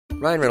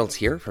Ryan Reynolds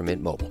here from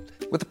Mint Mobile.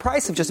 With the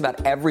price of just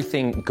about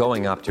everything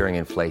going up during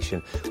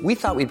inflation, we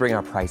thought we'd bring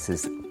our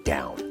prices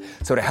down.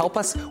 So to help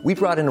us, we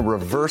brought in a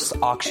reverse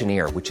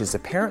auctioneer, which is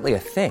apparently a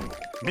thing.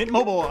 Mint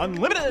Mobile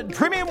Unlimited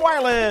Premium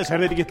Wireless. How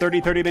to get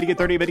 30, 30, bit to get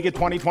 30, bit to get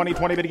 20, 20,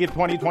 20, bit to get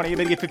 20, 20,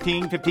 bit to get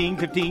 15, 15,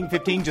 15,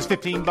 15, just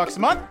 $15 a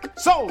month?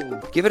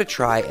 Sold! Give it a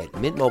try at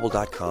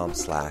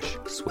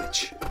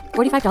mintmobile.com/switch.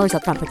 $45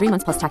 up front for 3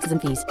 months plus taxes and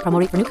fees. Promo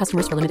rate for new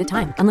customers for limited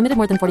time. Unlimited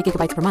more than 40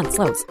 gigabytes per month.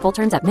 Slows full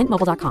terms at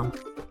mintmobile.com.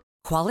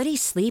 Quality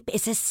sleep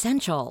is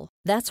essential.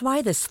 That's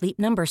why the Sleep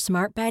Number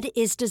Smart Bed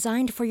is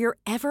designed for your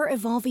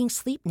ever-evolving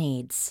sleep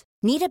needs.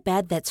 Need a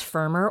bed that's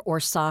firmer or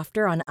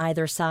softer on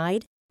either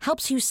side?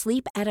 Helps you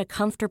sleep at a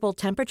comfortable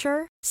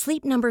temperature?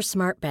 Sleep Number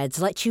Smart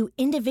Beds let you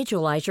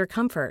individualize your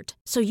comfort,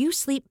 so you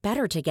sleep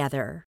better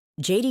together.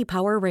 J.D.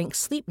 Power ranks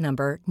Sleep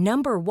Number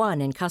number 1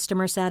 in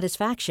customer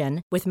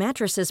satisfaction with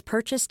mattresses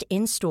purchased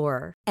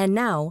in-store. And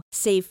now,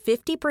 save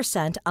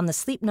 50% on the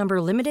Sleep Number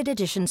Limited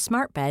Edition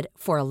Smart Bed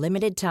for a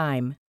limited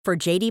time. For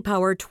J.D.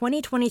 Power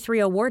 2023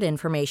 award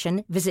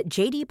information, visit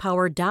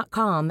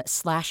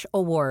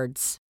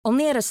jdpower.com/awards.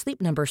 Only at a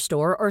Sleep Number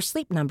store or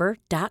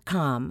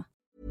sleepnumber.com.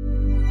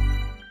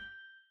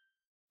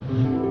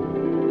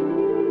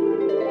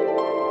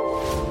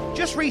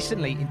 Just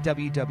recently in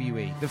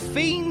WWE, The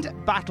Fiend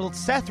battled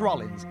Seth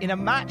Rollins in a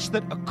match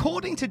that,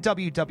 according to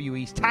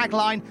WWE's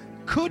tagline,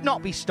 could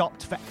not be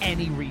stopped for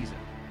any reason.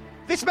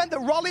 This meant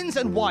that Rollins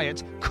and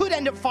Wyatt could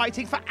end up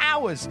fighting for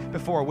hours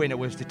before a winner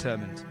was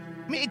determined.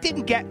 I mean, it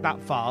didn't get that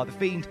far. The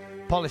Fiend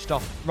polished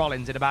off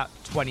Rollins in about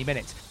 20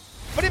 minutes.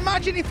 But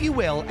imagine, if you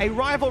will, a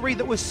rivalry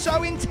that was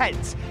so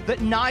intense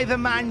that neither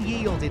man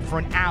yielded for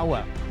an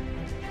hour.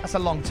 That's a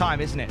long time,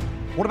 isn't it?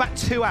 What about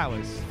 2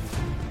 hours?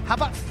 How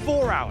about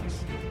 4 hours?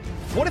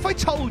 What if I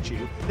told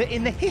you that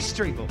in the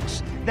history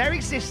books, there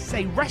exists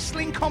a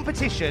wrestling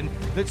competition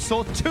that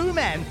saw two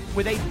men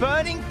with a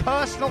burning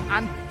personal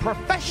and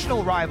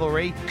professional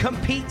rivalry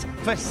compete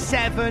for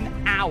 7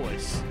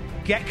 hours?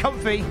 Get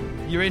comfy,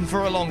 you're in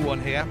for a long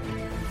one here.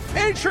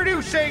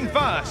 Introducing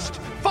first,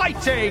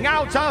 fighting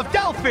out of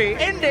Delphi,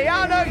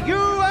 Indiana,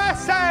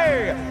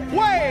 USA,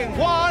 weighing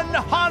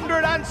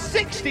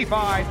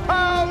 165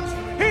 pounds,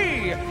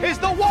 he is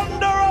the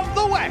wonder of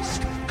the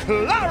West,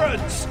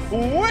 Clarence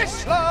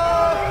Whistler!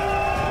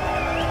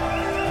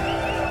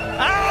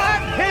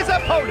 And his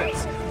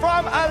opponents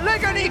from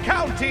Allegheny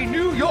County,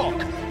 New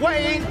York,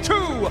 weighing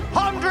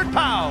 200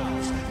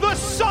 pounds, the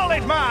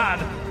solid man,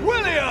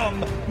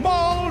 William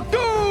Muldoon!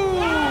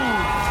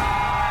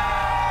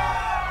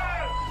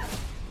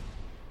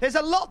 There's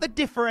a lot that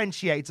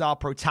differentiates our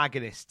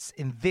protagonists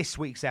in this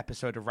week's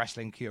episode of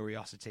Wrestling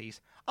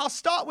Curiosities. I'll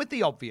start with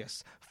the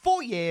obvious.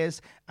 4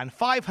 years and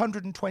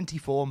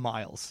 524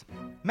 miles.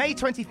 May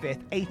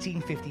 25th,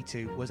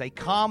 1852 was a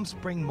calm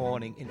spring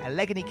morning in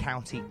Allegheny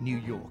County, New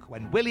York,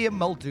 when William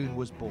Muldoon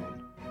was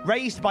born.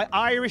 Raised by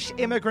Irish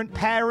immigrant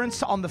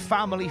parents on the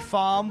family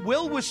farm,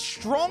 Will was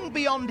strong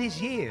beyond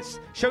his years,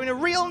 showing a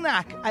real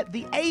knack at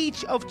the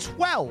age of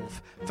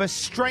 12 for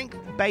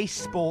strength-based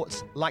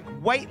sports like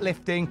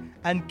weightlifting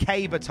and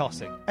caber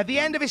tossing. At the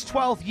end of his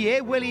 12th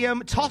year,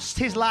 William tossed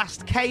his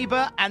last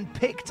caber and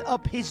picked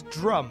up his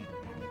drum.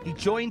 He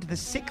joined the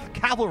 6th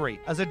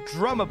Cavalry as a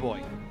drummer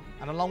boy,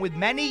 and along with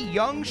many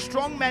young,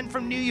 strong men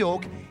from New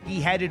York,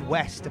 he headed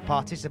west to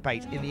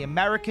participate in the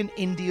American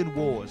Indian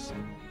Wars.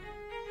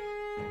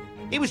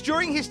 It was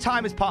during his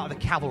time as part of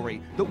the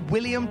cavalry that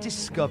William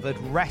discovered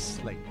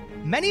wrestling.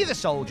 Many of the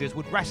soldiers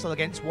would wrestle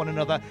against one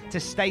another to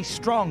stay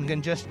strong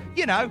and just,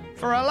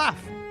 for a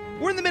laugh.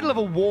 We're in the middle of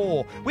a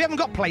war. We haven't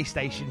got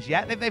PlayStations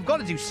yet. They've got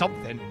to do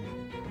something.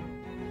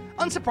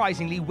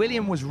 Unsurprisingly,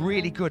 William was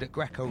really good at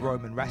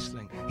Greco-Roman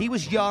wrestling. He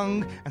was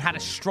young and had a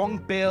strong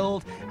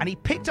build, and he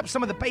picked up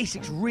some of the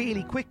basics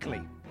really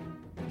quickly.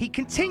 He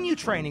continued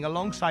training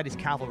alongside his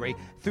cavalry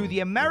through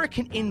the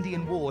American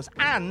Indian Wars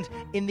and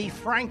in the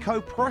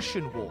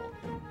Franco-Prussian War.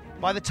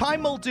 By the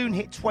time Muldoon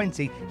hit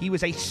 20, he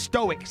was a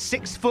stoic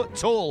 6 foot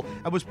tall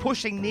and was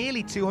pushing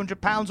nearly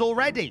 200 pounds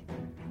already.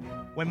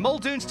 When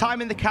Muldoon's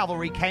time in the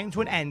cavalry came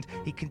to an end,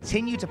 he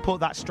continued to put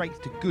that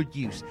strength to good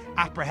use,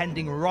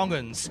 apprehending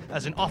wrong-uns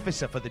as an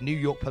officer for the New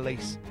York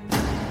Police.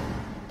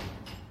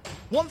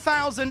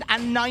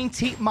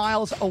 1,090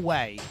 miles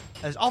away,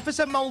 as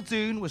Officer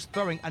Muldoon was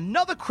throwing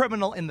another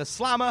criminal in the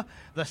slammer,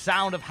 the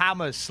sound of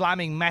hammers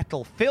slamming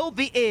metal filled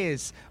the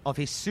ears of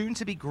his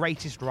soon-to-be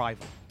greatest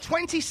rival,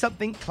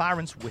 20-something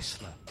Clarence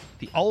Whistler,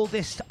 the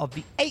oldest of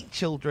the 8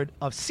 children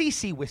of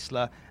C.C.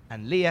 Whistler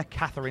and Leah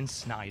Catherine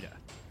Snyder.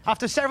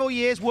 After several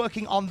years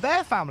working on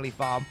their family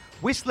farm,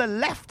 Whistler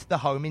left the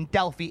home in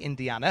Delphi,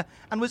 Indiana,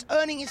 and was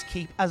earning his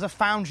keep as a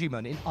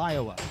foundryman in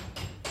Iowa.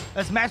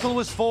 As metal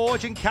was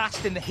forged and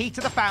cast in the heat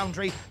of the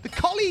foundry, the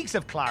colleagues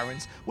of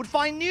Clarence would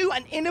find new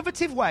and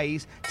innovative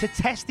ways to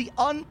test the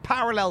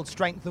unparalleled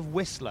strength of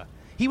Whistler.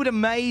 He would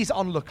amaze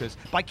onlookers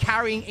by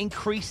carrying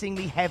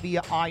increasingly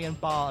heavier iron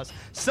bars,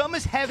 some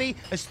as heavy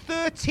as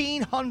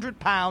 1,300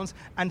 pounds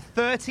and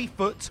 30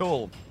 foot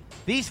tall.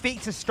 These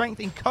feats of strength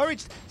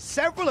encouraged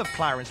several of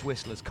Clarence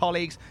Whistler's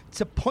colleagues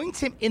to point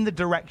him in the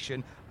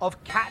direction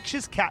of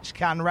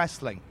catch-as-catch-can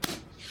wrestling.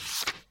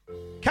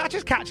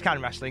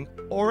 Catch-as-catch-can wrestling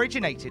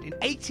originated in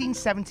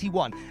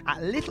 1871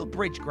 at Little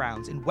Bridge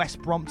Grounds in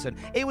West Brompton.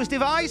 It was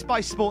devised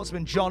by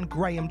sportsman John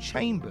Graham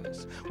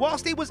Chambers.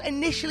 Whilst it was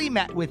initially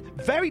met with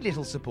very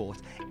little support,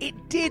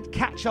 it did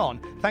catch on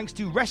thanks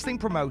to wrestling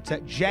promoter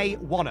Jay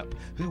Wanup,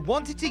 who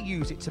wanted to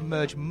use it to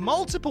merge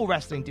multiple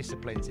wrestling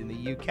disciplines in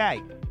the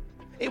UK.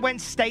 It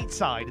went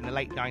stateside in the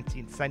late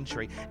 19th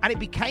century, and it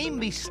became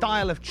the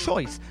style of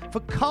choice for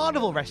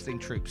carnival wrestling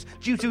troupes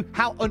due to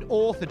how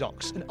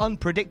unorthodox and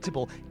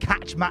unpredictable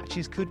catch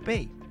matches could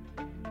be.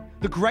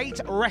 The Great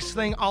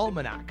Wrestling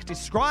Almanac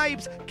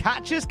describes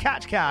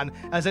catch-as-catch-can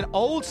as an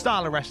old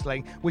style of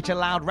wrestling which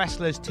allowed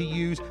wrestlers to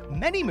use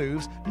many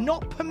moves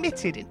not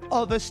permitted in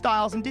other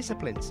styles and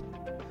disciplines.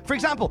 For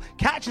example,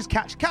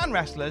 catch-as-catch-can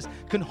wrestlers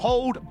can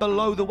hold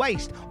below the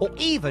waist or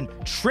even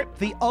trip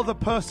the other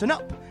person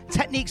up,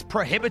 techniques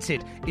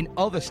prohibited in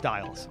other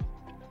styles.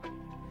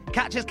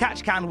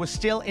 Catch-as-catch-can was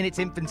still in its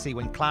infancy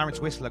when Clarence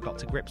Whistler got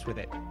to grips with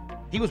it.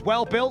 He was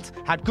well built,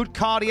 had good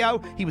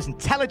cardio, he was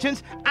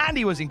intelligent, and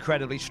he was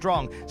incredibly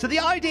strong. So the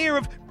idea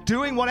of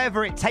doing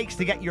whatever it takes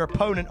to get your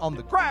opponent on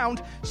the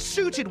ground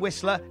suited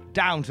Whistler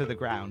down to the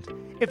ground.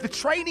 If the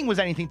training was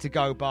anything to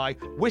go by,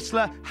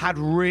 Whistler had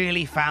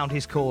really found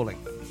his calling.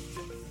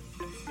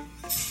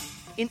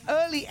 In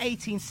early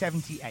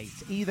 1878,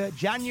 either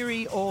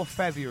January or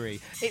February,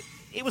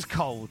 it was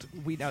cold,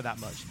 we know that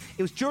much.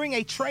 It was during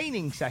a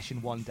training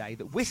session one day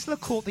that Whistler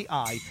caught the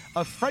eye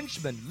of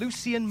Frenchman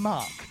Lucien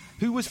Marc,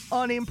 who was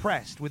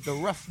unimpressed with the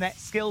roughneck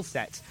skill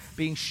sets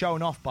being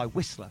shown off by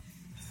Whistler.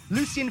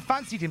 Lucien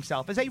fancied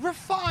himself as a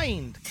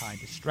refined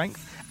kind of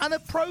strength and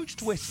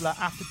approached Whistler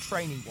after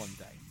training one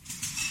day.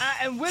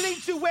 I am willing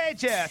to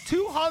wager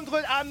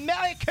 $200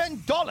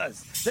 American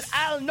that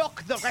I'll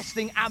knock the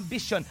wrestling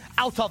ambition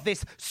out of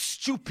this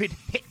stupid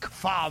hick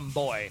farm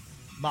boy,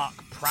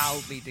 Marc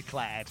proudly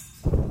declared.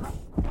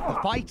 The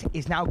fight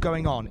is now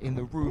going on in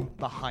the room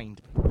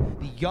behind me.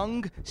 The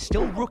young,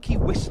 still rookie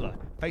Whistler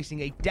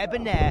facing a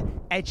debonair,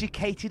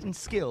 educated and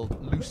skilled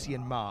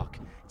Lucien Marc.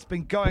 It's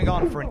been going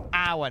on for an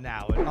hour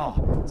now,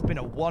 and it's been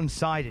a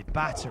one-sided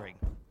battering.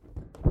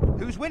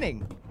 Who's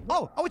winning?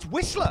 Oh, it's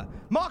Whistler.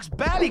 Marc's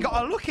barely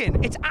got a look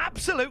in. It's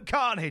absolute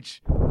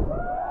carnage.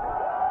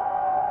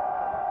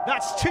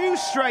 That's 2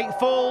 straight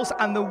falls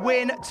and the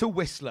win to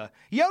Whistler.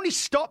 He only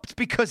stopped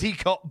because he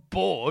got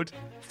bored.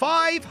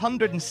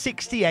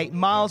 568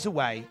 miles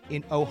away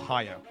in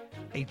Ohio,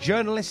 a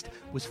journalist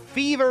was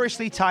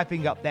feverishly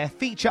typing up their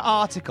feature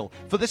article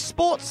for the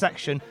sports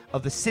section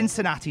of the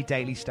Cincinnati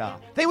Daily Star.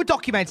 They were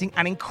documenting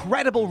an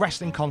incredible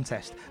wrestling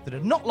contest that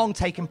had not long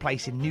taken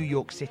place in New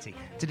York City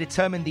to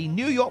determine the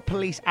New York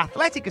Police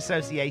Athletic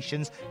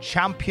Association's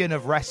champion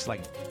of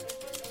wrestling.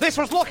 This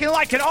was looking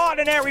like an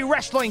ordinary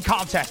wrestling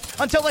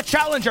contest until the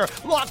challenger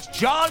locked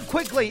John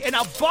Quigley in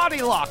a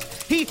body lock.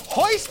 He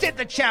hoisted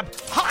the champ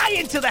high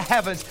into the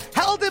heavens,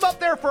 held him up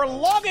there for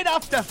long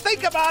enough to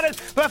think about it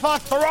before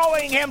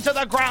throwing him to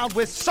the ground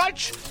with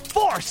such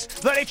force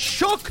that it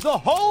shook the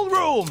whole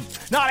room.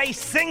 Not a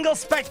single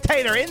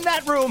spectator in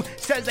that room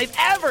says they've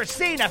ever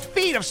seen a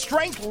feat of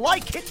strength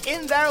like it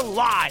in their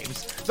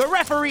lives. The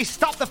referee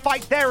stopped the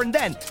fight there and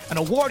then and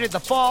awarded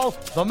the fall,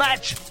 the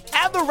match,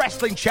 and the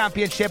wrestling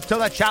championship to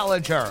the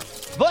challenger,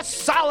 the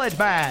Solid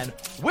Man,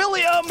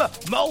 William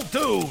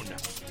Muldoon.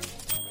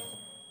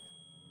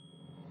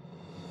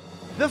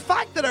 The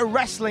fact that a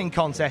wrestling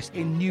contest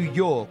in New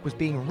York was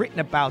being written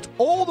about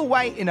all the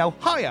way in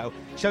Ohio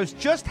shows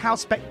just how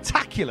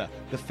spectacular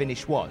the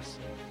finish was.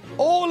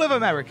 All of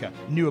America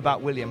knew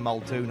about William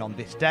Muldoon on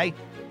this day,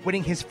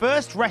 winning his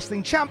first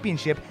wrestling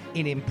championship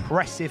in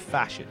impressive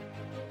fashion.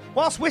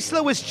 Whilst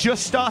Whistler was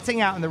just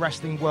starting out in the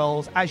wrestling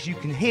world, as you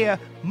can hear,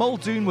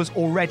 Muldoon was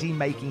already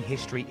making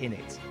history in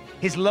it.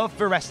 His love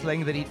for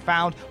wrestling that he'd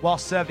found while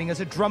serving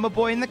as a drummer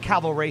boy in the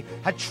cavalry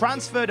had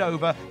transferred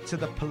over to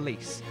the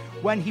police.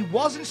 When he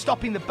wasn't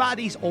stopping the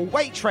baddies or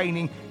weight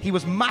training, he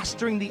was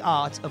mastering the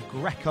art of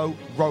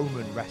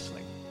Greco-Roman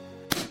wrestling.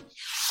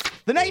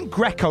 The name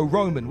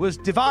Greco-Roman was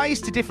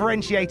devised to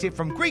differentiate it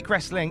from Greek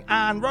wrestling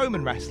and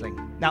Roman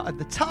wrestling. Now, at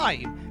the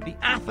time, the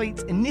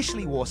athletes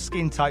initially wore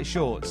skin-tight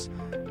shorts.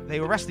 They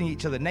were wrestling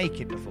each other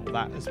naked before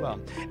that as well.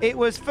 It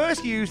was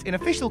first used in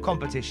official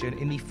competition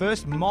in the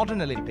first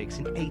modern Olympics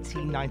in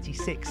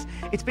 1896.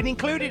 It's been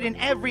included in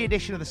every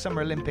edition of the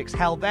Summer Olympics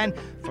held then,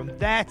 from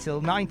there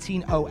till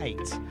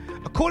 1908.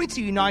 According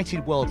to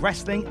United World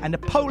Wrestling, a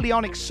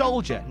Napoleonic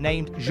soldier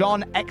named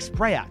Jean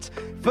Expreat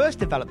first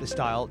developed the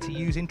style to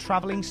use in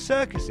travelling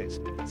circuses.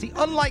 See,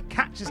 unlike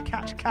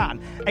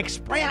catch-as-catch-can,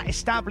 Expreat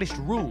established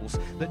rules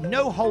that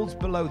no holds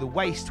below the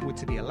waist were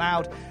to be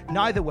allowed,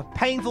 neither were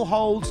painful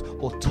holds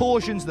or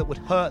torsions that would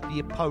hurt the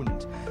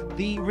opponent.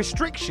 The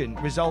restriction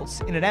results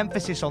in an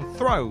emphasis on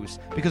throws,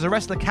 because a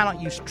wrestler cannot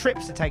use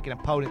trips to take an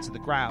opponent to the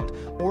ground,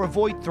 or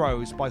avoid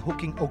throws by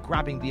hooking or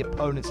grabbing the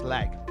opponent's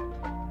leg.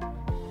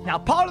 Now,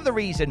 part of the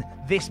reason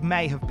this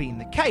may have been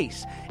the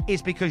case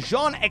is because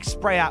Jean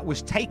Exprayat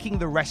was taking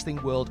the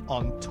wrestling world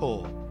on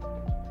tour.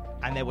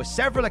 And there were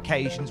several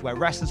occasions where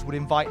wrestlers would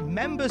invite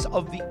members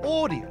of the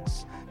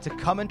audience to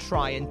come and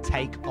try and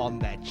take on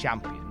their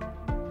champion.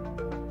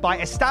 By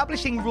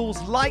establishing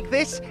rules like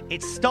this,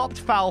 it stopped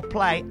foul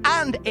play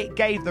and it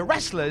gave the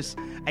wrestlers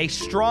a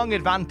strong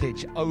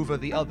advantage over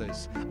the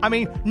others. I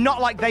mean, not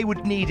like they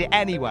would need it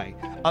anyway.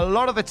 A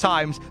lot of the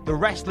times, the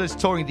wrestlers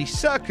touring the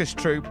circus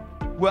troupe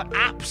were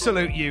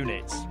absolute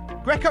units.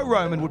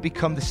 Greco-Roman would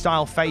become the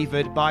style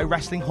favoured by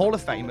Wrestling Hall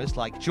of Famers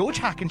like George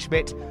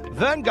Hackenschmidt,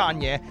 Vern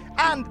Gagne,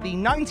 and the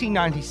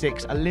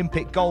 1996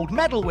 Olympic gold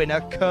medal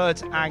winner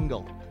Kurt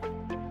Angle.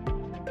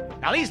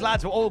 Now, these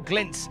lads were all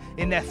glints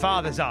in their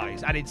father's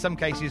eyes, and in some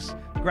cases,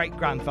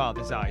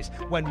 great-grandfather's eyes,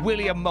 when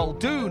William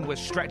Muldoon was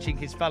stretching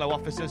his fellow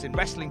officers in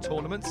wrestling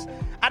tournaments.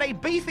 At a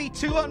beefy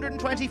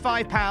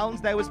 225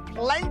 pounds, there was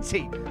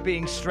plenty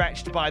being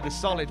stretched by the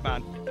solid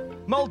man.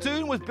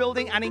 Muldoon was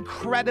building an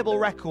incredible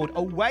record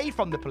away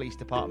from the police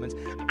department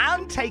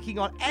and taking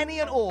on any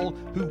and all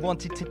who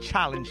wanted to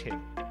challenge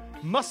him.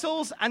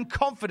 Muscles and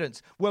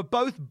confidence were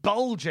both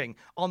bulging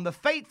on the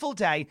fateful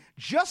day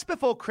just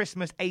before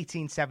Christmas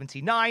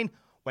 1879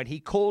 when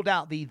he called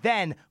out the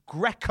then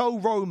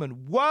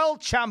Greco-Roman world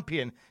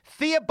champion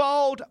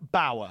Theobald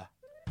Bauer.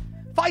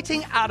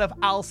 Fighting out of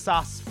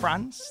Alsace,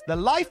 France, the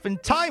life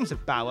and times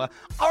of Bauer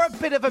are a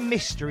bit of a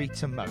mystery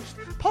to most,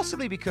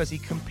 possibly because he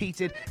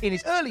competed in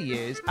his early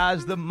years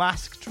as the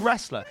masked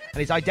wrestler, and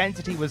his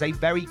identity was a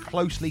very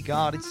closely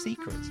guarded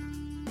secret.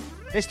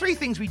 There's three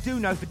things we do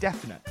know for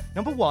definite.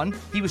 Number one,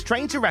 he was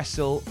trained to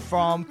wrestle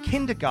from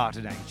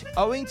kindergarten age,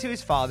 owing to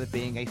his father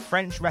being a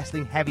French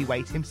wrestling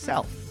heavyweight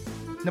himself.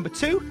 Number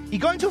two, he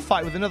got into a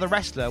fight with another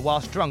wrestler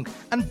whilst drunk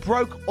and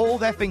broke all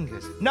their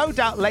fingers, no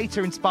doubt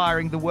later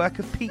inspiring the work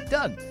of Pete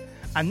Dunne.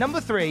 And number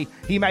three,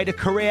 he made a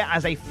career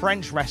as a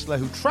French wrestler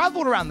who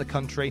travelled around the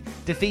country,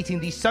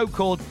 defeating the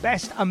so-called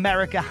best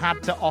America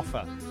had to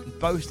offer, and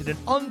boasted an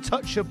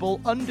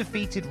untouchable,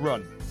 undefeated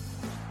run.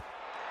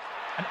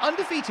 An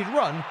undefeated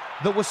run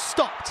that was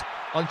stopped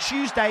on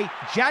Tuesday,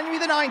 January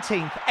the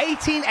 19th,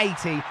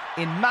 1880,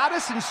 in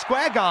Madison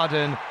Square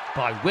Garden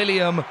by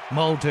William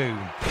Muldoon.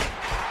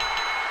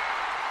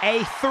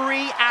 A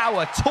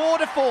 3-hour tour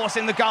de force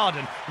in the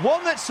Garden,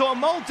 one that saw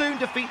Muldoon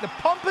defeat the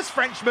pompous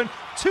Frenchman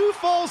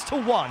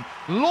 2-1,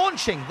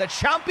 launching the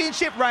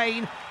championship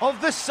reign of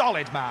the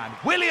solid man,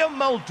 William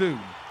Muldoon.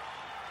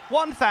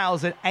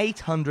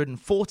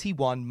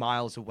 1,841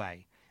 miles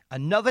away,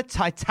 another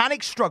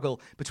titanic struggle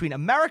between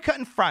America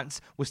and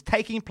France was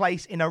taking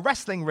place in a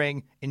wrestling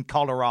ring in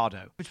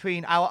Colorado,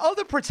 between our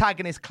other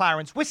protagonist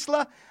Clarence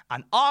Whistler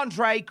and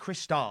André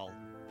Cristal.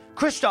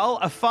 Cristal,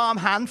 a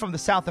farmhand from the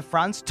south of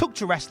France, took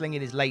to wrestling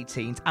in his late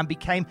teens and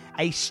became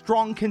a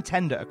strong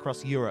contender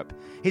across Europe.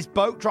 His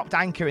boat dropped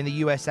anchor in the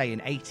USA in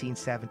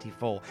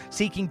 1874,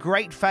 seeking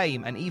great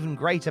fame and even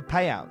greater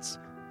payouts.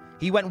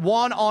 He went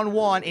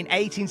one-on-one in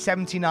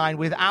 1879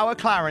 with our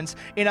Clarence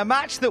in a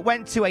match that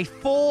went to a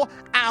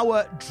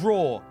 4-hour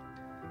draw.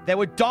 There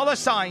were dollar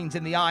signs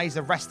in the eyes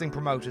of wrestling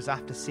promoters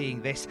after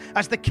seeing this,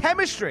 as the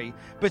chemistry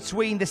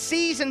between the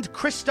seasoned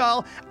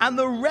Cristal and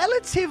the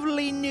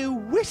relatively new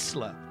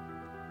Whistler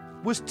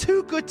was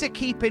too good to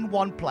keep in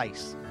one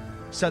place,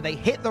 so they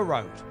hit the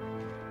road.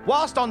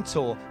 Whilst on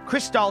tour,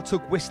 Cristal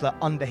took Whistler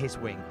under his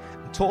wing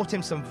and taught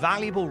him some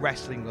valuable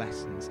wrestling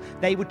lessons.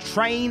 They would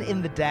train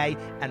in the day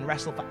and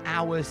wrestle for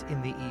hours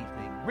in the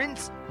evening.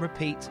 Rinse,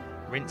 repeat,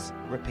 rinse,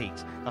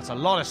 repeat. That's a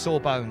lot of sore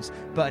bones,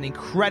 but an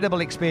incredible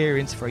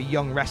experience for a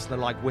young wrestler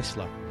like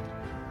Whistler.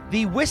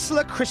 The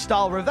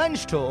Whistler-Cristal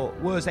Revenge Tour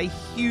was a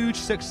huge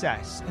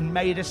success and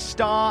made a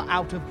star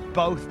out of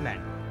both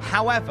men.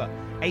 However,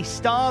 a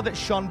star that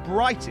shone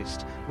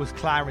brightest was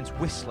Clarence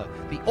Whistler,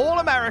 the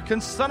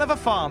all-American son of a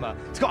farmer.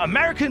 It's got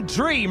American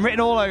Dream written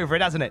all over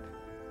it, hasn't it?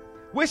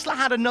 Whistler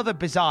had another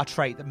bizarre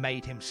trait that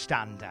made him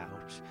stand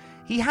out.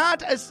 He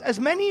had, as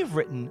many have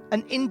written,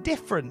 an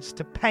indifference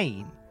to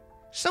pain.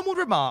 Some would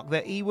remark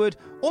that he would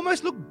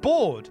almost look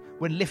bored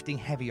when lifting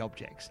heavy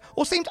objects,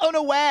 or seemed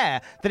unaware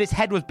that his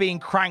head was being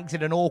cranked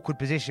in an awkward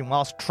position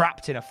whilst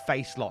trapped in a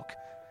face lock.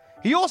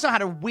 He also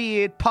had a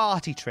weird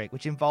party trick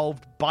which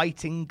involved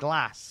biting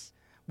glass.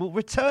 We'll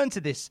return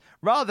to this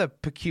rather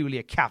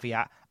peculiar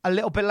caveat a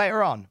little bit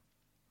later on.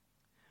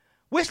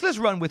 Whistler's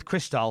run with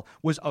Cristal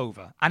was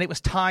over, and it was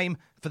time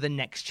for the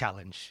next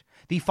challenge.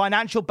 The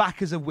financial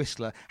backers of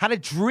Whistler had a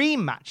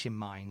dream match in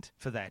mind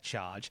for their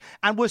charge,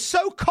 and were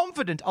so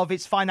confident of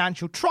its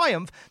financial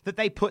triumph that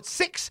they put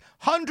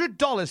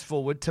 $600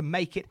 forward to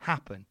make it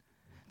happen.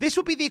 This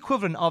would be the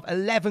equivalent of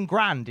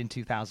 $11,000 in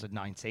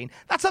 2019.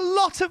 That's a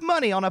lot of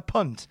money on a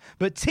punt.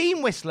 But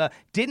Team Whistler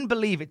didn't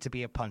believe it to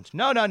be a punt.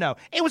 No.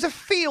 It was a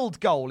field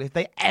goal if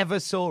they ever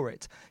saw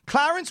it.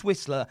 Clarence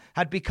Whistler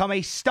had become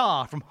a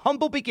star from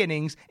humble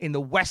beginnings in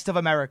the west of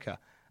America.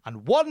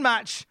 And one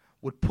match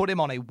would put him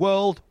on a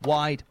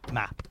worldwide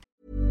map.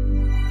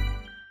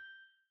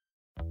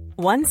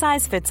 One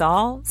size fits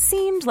all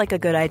seemed like a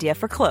good idea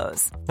for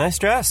clothes. Nice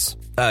dress.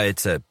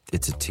 It's a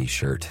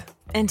t-shirt.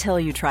 Until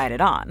you tried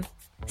it on.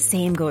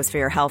 Same goes for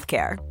your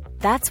healthcare.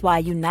 That's why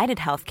United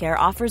Healthcare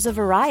offers a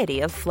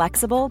variety of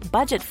flexible,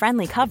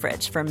 budget-friendly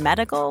coverage for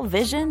medical,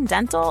 vision,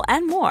 dental,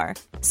 and more.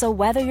 So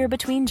whether you're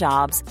between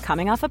jobs,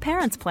 coming off a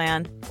parent's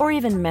plan, or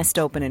even missed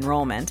open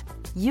enrollment,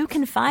 you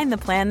can find the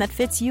plan that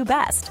fits you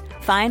best.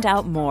 Find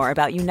out more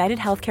about United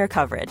Healthcare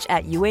coverage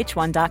at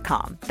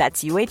uh1.com.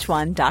 That's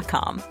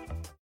uh1.com.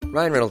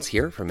 Ryan Reynolds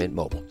here from Mint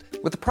Mobile.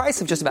 With the price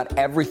of just about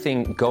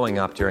everything going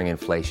up during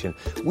inflation,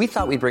 we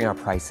thought we'd bring our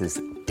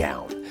prices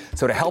down.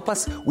 So to help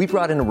us, we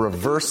brought in a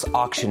reverse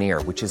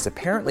auctioneer, which is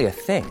apparently a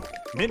thing.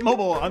 Mint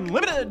Mobile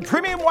Unlimited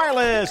Premium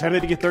Wireless. How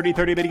to get 30,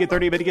 30, how to get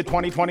 30, how to get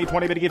 20, 20,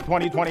 20, how to get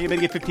 20, 20, how to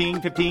get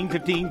 15, 15,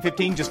 15,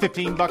 15, just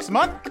 $15 a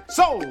month?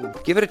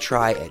 Sold! Give it a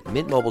try at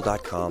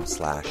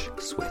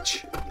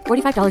mintmobile.com/switch.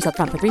 $45 up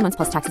front for 3 months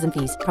plus taxes and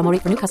fees. Promo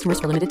rate for new customers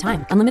for limited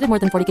time. Unlimited more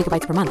than 40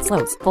 gigabytes per month.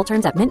 Slows full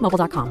terms at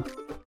mintmobile.com.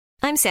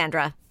 I'm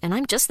Sandra, and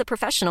I'm just the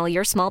professional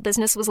your small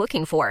business was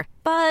looking for.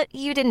 But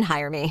you didn't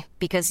hire me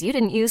because you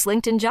didn't use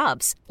LinkedIn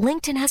Jobs.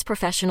 LinkedIn has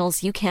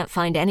professionals you can't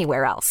find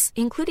anywhere else,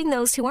 including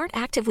those who aren't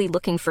actively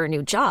looking for a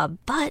new job,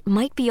 but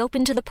might be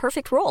open to the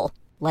perfect role,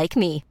 like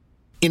me.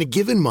 In a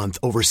given month,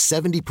 over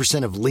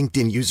 70% of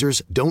LinkedIn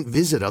users don't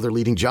visit other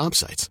leading job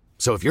sites.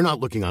 So if you're not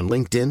looking on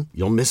LinkedIn,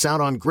 you'll miss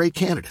out on great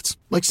candidates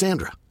like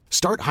Sandra.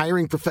 Start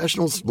hiring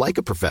professionals like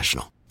a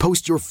professional.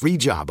 Post your free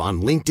job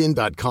on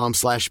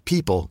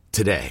linkedin.com/people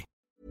today.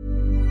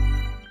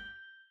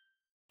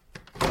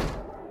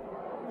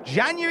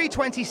 January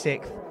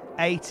 26th,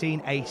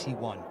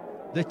 1881.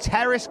 The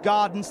Terrace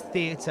Gardens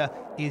Theatre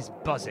is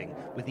buzzing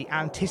with the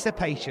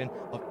anticipation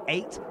of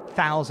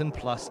 8,000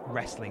 plus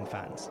wrestling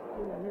fans.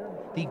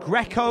 The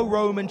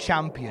Greco-Roman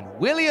champion,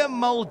 William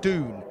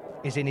Muldoon,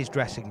 is in his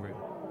dressing room.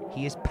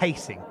 He is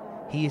pacing,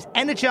 he is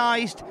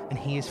energized, and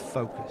he is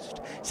focused.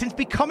 Since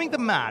becoming the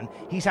man,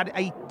 he's had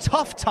a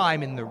tough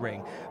time in the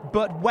ring,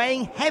 but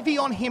weighing heavy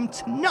on him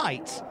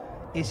tonight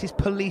is his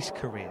police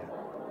career.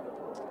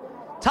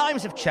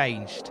 Times have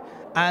changed,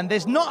 and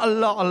there's not a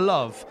lot of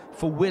love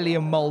for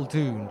William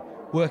Muldoon,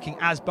 working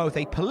as both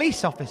a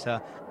police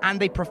officer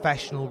and a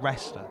professional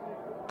wrestler.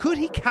 Could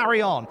he carry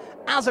on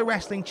as a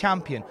wrestling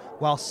champion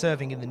while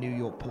serving in the New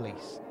York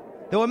Police?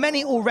 There were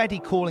many already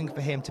calling for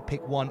him to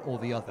pick one or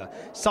the other,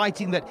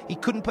 citing that he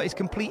couldn't put his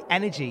complete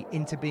energy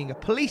into being a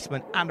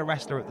policeman and a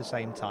wrestler at the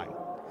same time.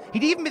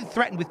 He'd even been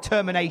threatened with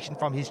termination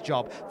from his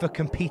job for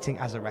competing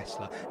as a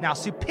wrestler. Now,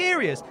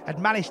 superiors had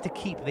managed to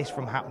keep this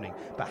from happening,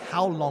 but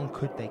how long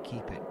could they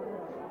keep it?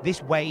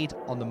 This weighed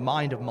on the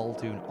mind of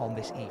Muldoon on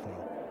this evening.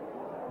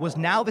 Was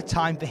now the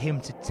time for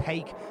him to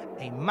take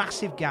a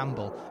massive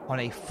gamble on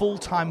a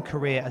full-time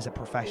career as a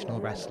professional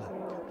wrestler?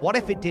 What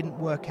if it didn't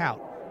work out?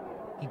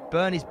 He'd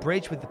burn his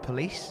bridge with the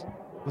police?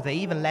 Would they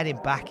even let him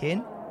back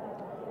in?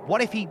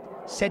 What if he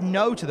said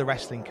no to the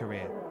wrestling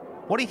career?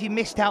 What if he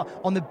missed out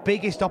on the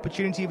biggest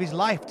opportunity of his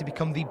life to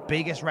become the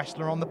biggest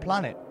wrestler on the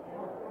planet?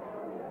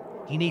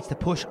 He needs to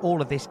push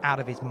all of this out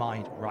of his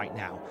mind right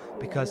now,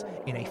 because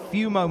in a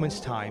few moments'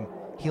 time,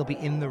 he'll be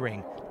in the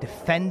ring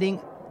defending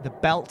the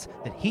belt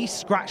that he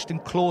scratched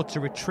and clawed to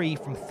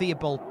retrieve from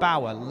Theobald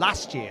Bauer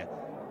last year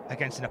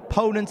against an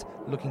opponent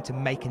looking to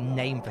make a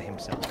name for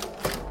himself.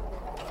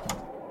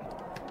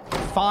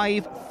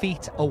 5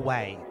 feet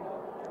away,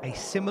 a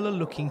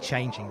similar-looking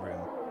changing room.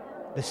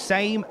 The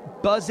same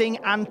buzzing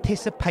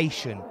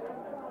anticipation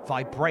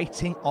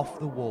vibrating off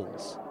the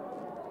walls.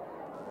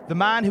 The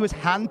man who was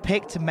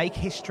handpicked to make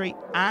history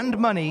and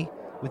money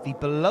with the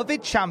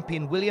beloved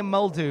champion William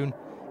Muldoon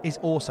is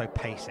also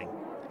pacing.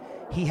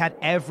 He had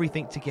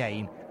everything to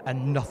gain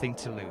and nothing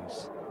to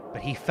lose,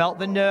 but he felt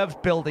the nerves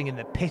building in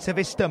the pit of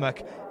his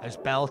stomach as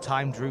bell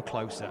time drew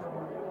closer.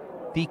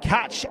 The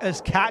Catch as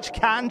Catch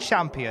Can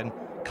champion,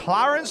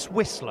 Clarence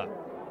Whistler,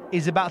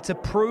 is about to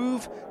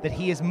prove that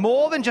he is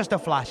more than just a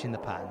flash in the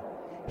pan.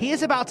 He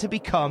is about to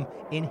become,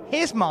 in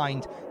his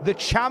mind, the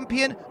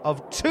champion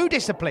of 2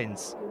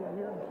 disciplines.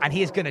 And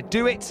he is going to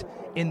do it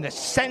in the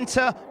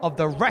center of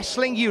the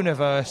wrestling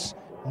universe,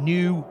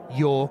 New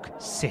York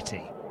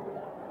City.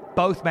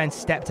 Both men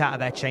stepped out of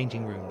their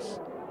changing rooms,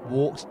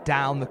 walked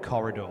down the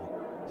corridor,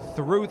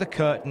 through the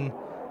curtain,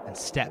 and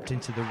stepped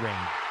into the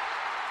ring.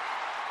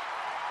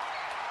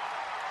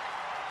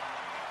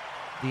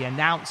 The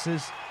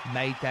announcers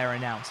made their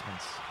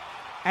announcements.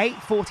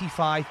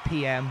 8:45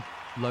 p.m.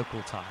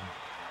 local time.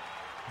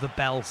 The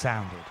bell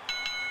sounded,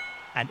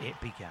 and it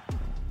began.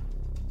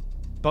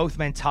 Both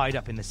men tied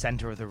up in the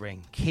center of the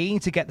ring, keen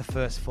to get the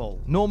first fall.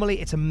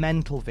 Normally, it's a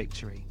mental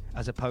victory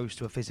as opposed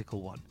to a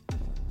physical one.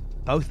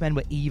 Both men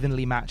were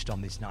evenly matched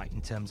on this night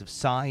in terms of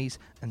size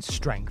and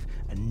strength,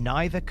 and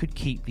neither could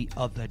keep the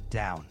other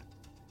down.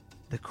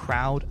 The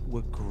crowd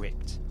were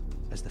gripped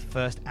as the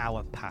first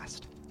hour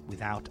passed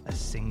without a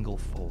single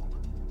fall.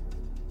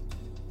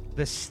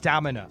 The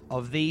stamina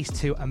of these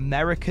 2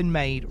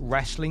 American-made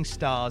wrestling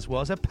stars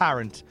was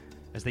apparent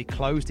as they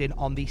closed in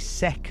on the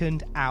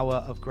second hour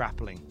of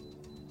grappling.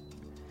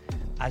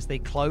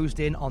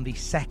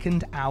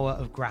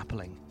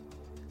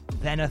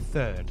 Then a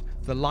third,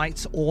 the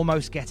lights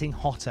almost getting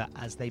hotter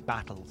as they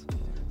battled.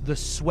 The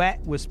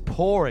sweat was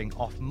pouring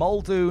off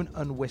Muldoon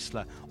and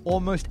Whistler,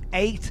 almost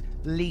 8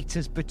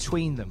 litres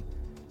between them,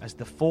 as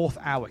the 4th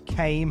hour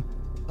came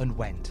and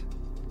went.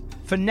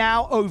 For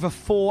now over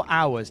 4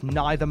 hours,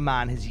 neither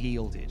man has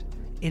yielded.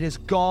 It has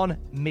gone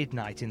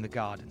midnight in the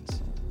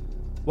gardens.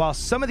 While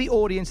some of the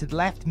audience had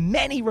left,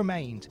 many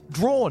remained,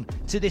 drawn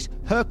to this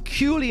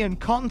Herculean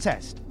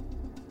contest.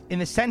 In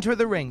the centre of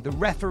the ring, the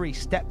referee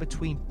stepped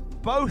between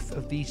both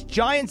of these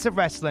giants of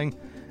wrestling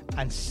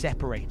and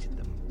separated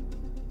them.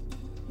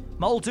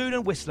 Muldoon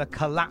and Whistler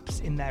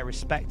collapsed in their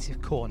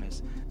respective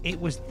corners. It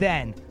was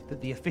then that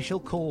the official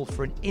called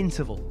for an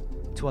interval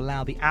to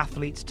allow the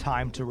athletes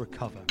time to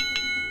recover.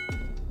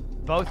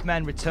 Both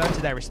men returned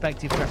to their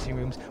respective dressing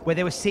rooms, where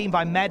they were seen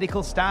by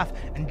medical staff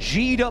and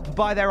G'd up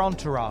by their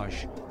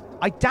entourage.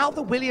 I doubt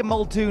that William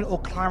Muldoon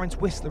or Clarence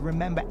Whistler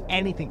remember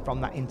anything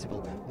from that interval.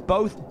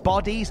 Both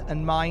bodies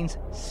and minds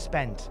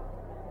spent.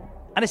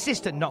 An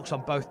assistant knocks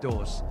on both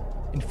doors,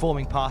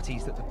 informing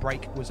parties that the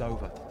break was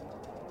over.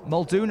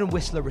 Muldoon and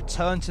Whistler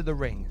returned to the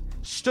ring,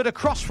 stood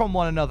across from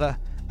one another,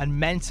 and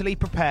mentally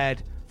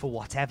prepared for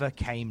whatever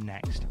came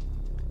next.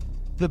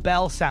 The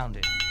bell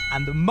sounded,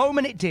 and the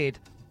moment it did,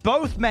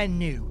 both men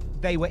knew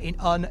they were in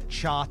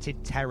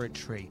uncharted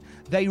territory.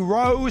 They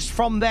rose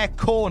from their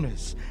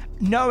corners,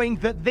 knowing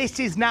that this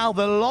is now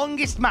the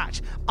longest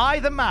match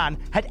either man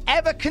had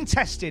ever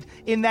contested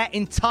in their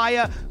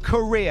entire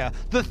career.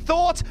 The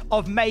thought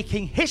of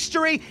making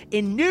history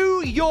in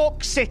New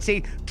York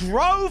City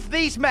drove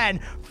these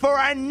men for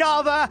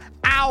another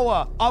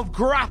hour of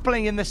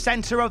grappling in the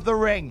center of the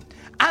ring.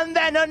 And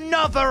then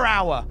another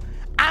hour.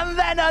 And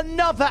then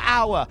another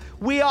hour.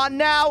 We are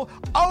now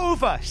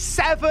over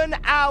 7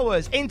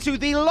 hours into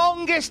the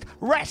longest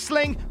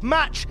wrestling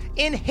match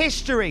in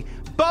history.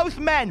 Both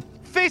men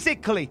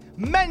physically,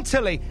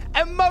 mentally,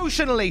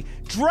 emotionally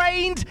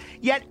drained,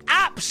 yet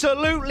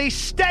absolutely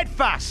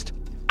steadfast.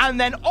 And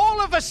then all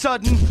of a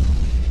sudden,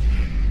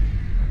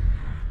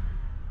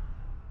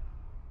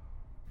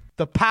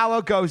 the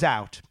power goes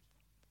out.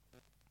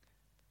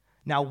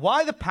 Now,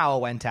 why the power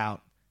went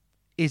out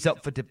is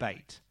up for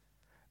debate.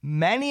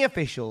 Many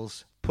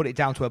officials put it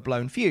down to a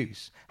blown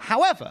fuse.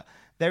 However,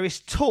 there is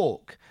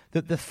talk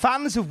that the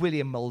fans of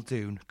William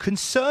Muldoon,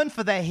 concerned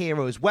for their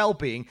hero's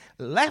well-being,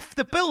 left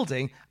the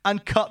building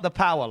and cut the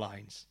power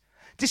lines.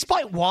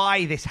 Despite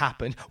why this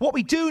happened, what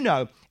we do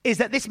know is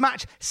that this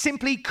match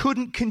simply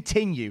couldn't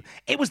continue.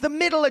 It was the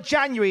middle of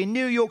January in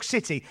New York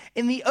City,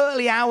 in the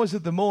early hours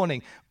of the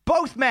morning.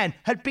 Both men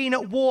had been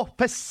at war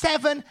for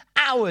 7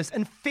 hours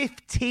and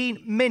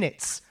 15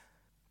 minutes.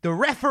 The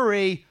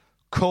referee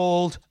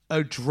called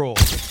a draw.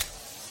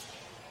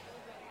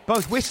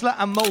 Both Whistler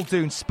and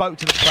Muldoon spoke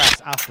to the press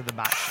after the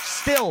match,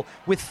 still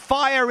with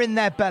fire in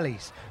their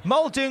bellies.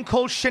 Muldoon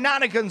called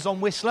shenanigans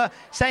on Whistler,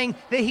 saying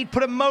that he'd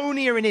put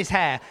ammonia in his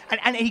hair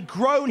and he'd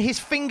grown his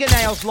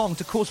fingernails long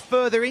to cause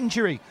further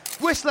injury.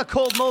 Whistler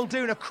called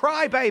Muldoon a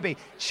crybaby,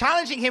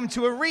 challenging him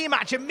to a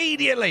rematch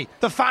immediately.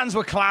 The fans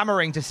were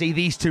clamouring to see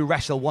these two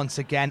wrestle once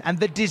again, and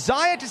the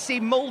desire to see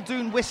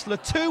Muldoon-Whistler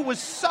 2 was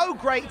so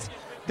great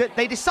that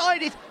they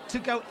decided to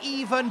go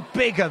even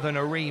bigger than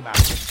a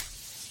rematch.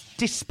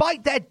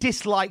 Despite their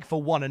dislike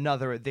for one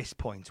another at this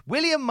point,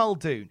 William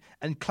Muldoon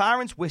and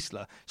Clarence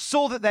Whistler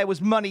saw that there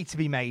was money to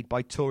be made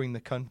by touring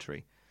the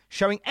country,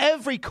 showing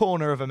every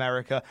corner of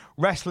America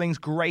wrestling's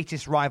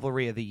greatest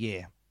rivalry of the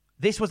year.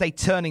 This was a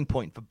turning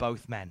point for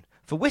both men.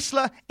 For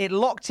Whistler, it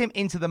locked him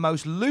into the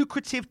most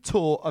lucrative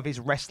tour of his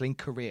wrestling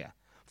career.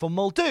 For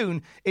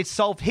Muldoon, it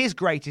solved his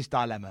greatest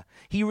dilemma.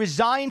 He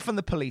resigned from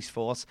the police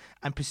force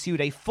and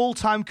pursued a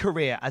full-time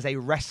career as a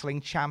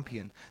wrestling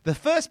champion. The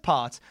first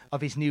part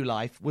of his new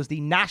life was the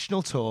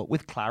national tour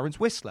with Clarence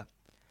Whistler.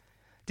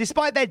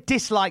 Despite their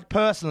dislike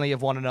personally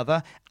of one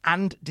another,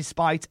 and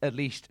despite at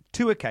least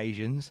 2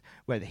 occasions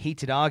where the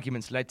heated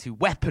arguments led to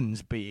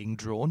weapons being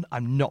drawn,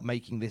 I'm not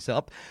making this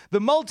up,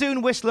 the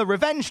Muldoon-Whistler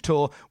Revenge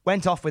Tour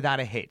went off without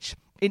a hitch.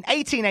 In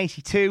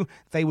 1882,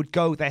 they would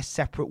go their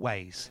separate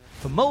ways.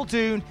 For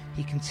Muldoon,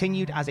 he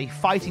continued as a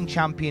fighting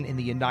champion in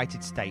the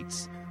United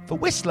States. For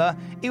Whistler,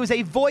 it was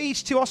a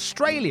voyage to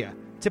Australia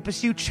to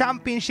pursue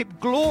championship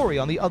glory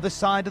on the other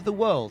side of the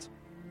world.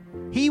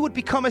 He would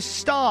become a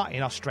star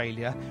in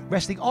Australia,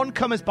 wrestling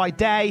on-comers by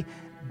day,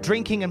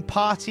 drinking and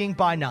partying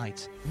by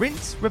night.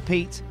 Rinse,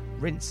 repeat,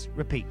 rinse,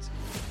 repeat.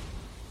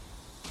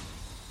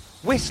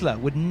 Whistler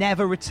would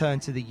never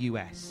return to the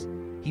US.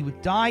 He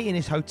would die in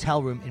his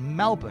hotel room in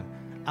Melbourne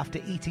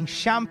after eating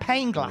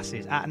champagne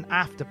glasses at an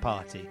after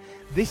party.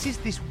 This is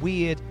this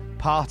weird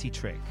party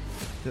trick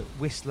that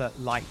Whistler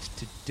liked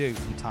to do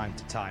from time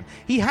to time.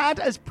 He had,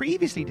 as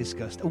previously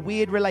discussed, a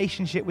weird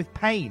relationship with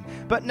pain,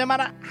 but no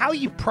matter how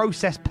you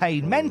process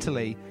pain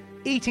mentally,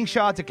 eating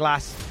shards of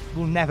glass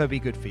will never be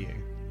good for you.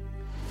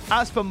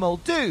 As for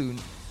Muldoon,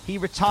 he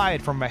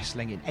retired from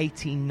wrestling in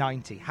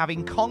 1890,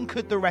 having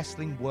conquered the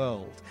wrestling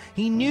world.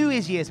 He knew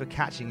his years were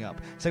catching up,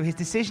 so his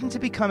decision to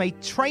become a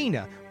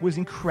trainer was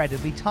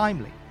incredibly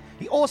timely.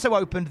 He also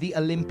opened the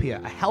Olympia,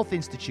 a health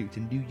institute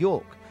in New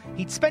York.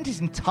 He'd spent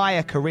his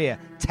entire career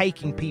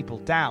taking people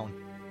down.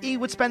 he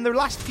would spend the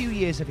last few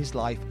years of his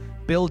life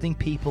building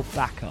people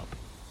back up.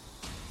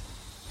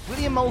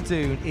 William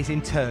Muldoon is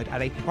interred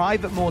at a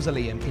private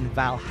mausoleum in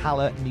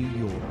Valhalla, New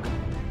York,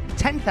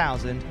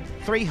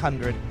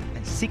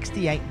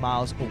 10,368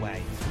 miles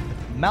away.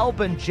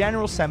 Melbourne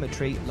General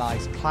Cemetery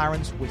lies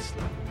Clarence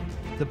Whistler.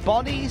 The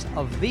bodies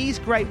of these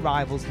great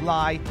rivals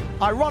lie,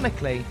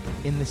 ironically,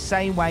 in the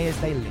same way as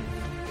they lived,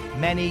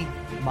 many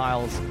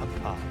miles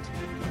apart.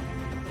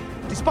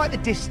 Despite the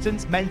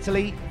distance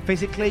mentally,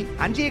 physically,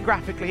 and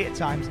geographically at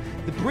times,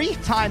 the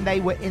brief time they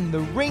were in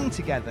the ring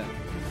together,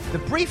 the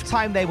brief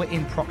time they were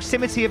in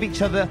proximity of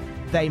each other,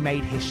 they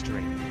made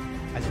history.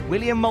 As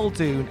William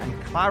Muldoon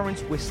and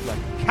Clarence Whistler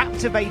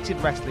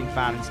captivated wrestling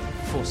fans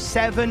for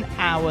 7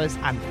 hours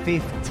and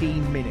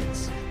 15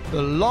 minutes,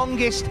 the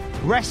longest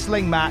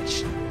wrestling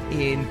match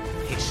in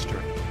history.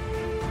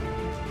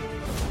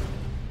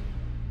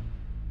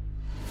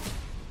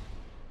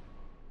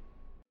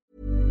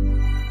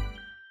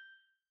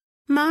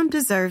 Mom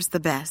deserves the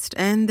best,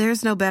 and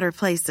there's no better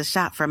place to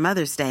shop for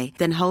Mother's Day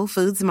than Whole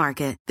Foods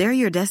Market. They're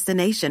your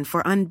destination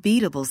for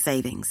unbeatable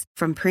savings,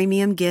 from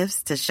premium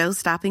gifts to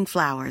show-stopping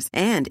flowers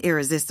and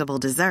irresistible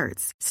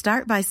desserts.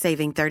 Start by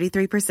saving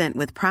 33%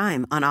 with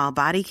Prime on all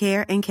body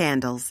care and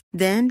candles.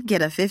 Then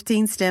get a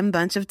 15-stem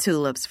bunch of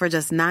tulips for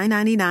just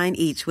 $9.99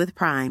 each with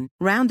Prime.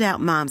 Round out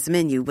Mom's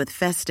menu with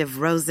festive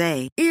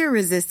rosé,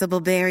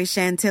 irresistible berry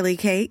chantilly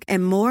cake,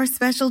 and more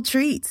special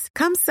treats.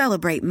 Come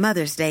celebrate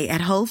Mother's Day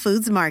at Whole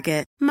Foods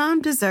Market.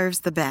 Mom deserves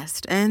the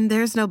best, and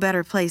there's no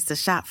better place to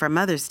shop for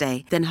Mother's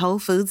Day than Whole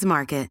Foods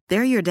Market.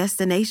 They're your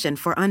destination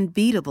for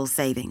unbeatable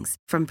savings,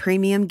 from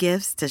premium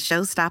gifts to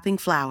show-stopping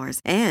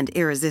flowers and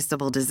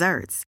irresistible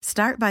desserts.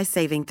 Start by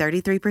saving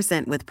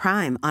 33% with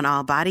Prime on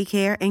all body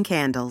care and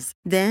candles.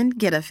 Then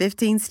get a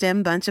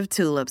 15-stem bunch of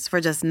tulips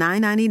for just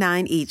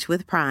 $9.99 each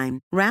with Prime.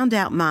 Round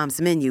out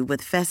Mom's menu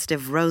with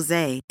festive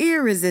rosé,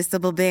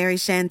 irresistible berry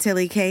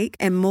chantilly cake,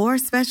 and more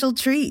special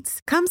treats.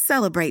 Come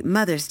celebrate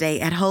Mother's Day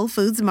at Whole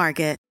Foods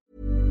Market.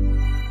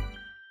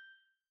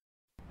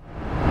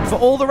 For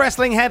all the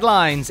wrestling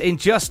headlines in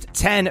just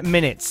 10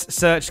 minutes,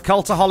 search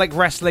Cultaholic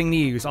Wrestling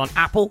News on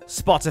Apple,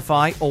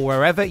 Spotify, or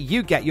wherever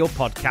you get your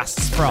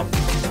podcasts from.